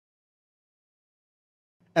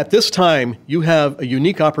At this time, you have a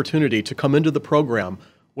unique opportunity to come into the program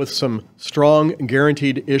with some strong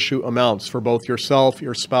guaranteed issue amounts for both yourself,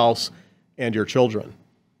 your spouse, and your children.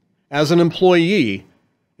 As an employee,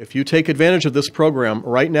 if you take advantage of this program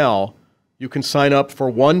right now, you can sign up for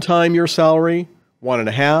 1 time your salary,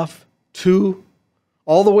 1.5, 2,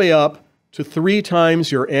 all the way up to 3 times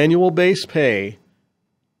your annual base pay,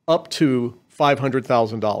 up to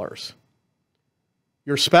 $500,000.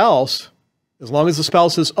 Your spouse, as long as the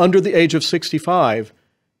spouse is under the age of 65,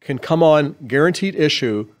 can come on guaranteed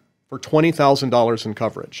issue for $20,000 in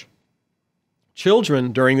coverage.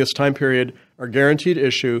 Children during this time period are guaranteed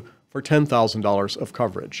issue for $10,000 of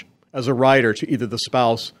coverage as a rider to either the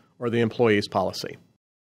spouse or the employee's policy.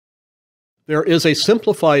 There is a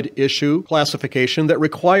simplified issue classification that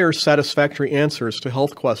requires satisfactory answers to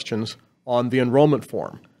health questions on the enrollment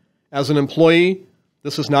form. As an employee,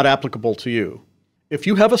 this is not applicable to you. If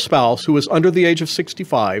you have a spouse who is under the age of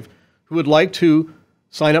 65 who would like to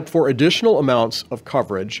sign up for additional amounts of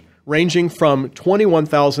coverage ranging from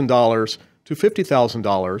 $21,000 to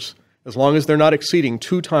 $50,000, as long as they're not exceeding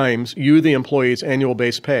 2 times you, the employee's annual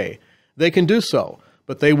base pay, they can do so,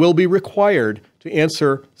 but they will be required to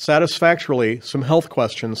answer satisfactorily some health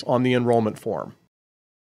questions on the enrollment form.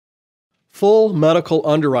 Full medical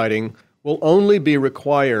underwriting will only be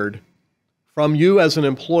required from you as an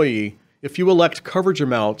employee if you elect coverage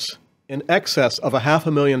amounts in excess of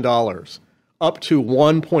 $500,000 up to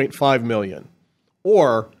 $1.5 million,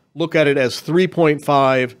 or look at it as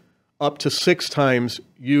 3.5 up to 6 times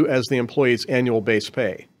you as the employee's annual base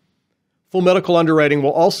pay. Full medical underwriting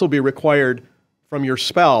will also be required from your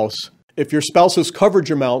spouse if your spouse's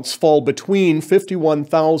coverage amounts fall between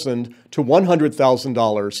 $51,000 to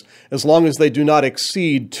 $100,000, as long as they do not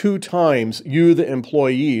exceed 2 times you, the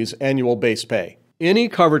employee's annual base pay. Any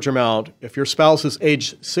coverage amount, if your spouse is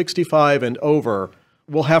age 65 and over,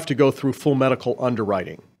 will have to go through full medical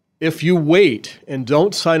underwriting. If you wait and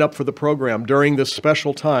don't sign up for the program during this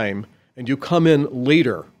special time and you come in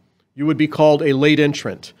later, you would be called a late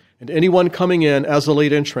entrant. And anyone coming in as a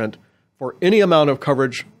late entrant for any amount of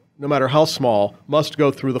coverage, no matter how small, must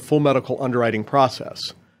go through the full medical underwriting process.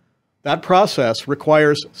 That process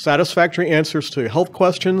requires satisfactory answers to health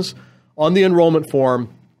questions on the enrollment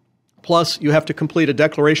form, plus you have to complete a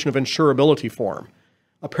declaration of insurability form.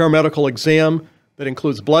 A paramedical exam that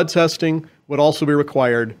includes blood testing would also be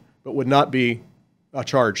required, but would not be a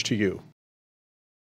charge to you.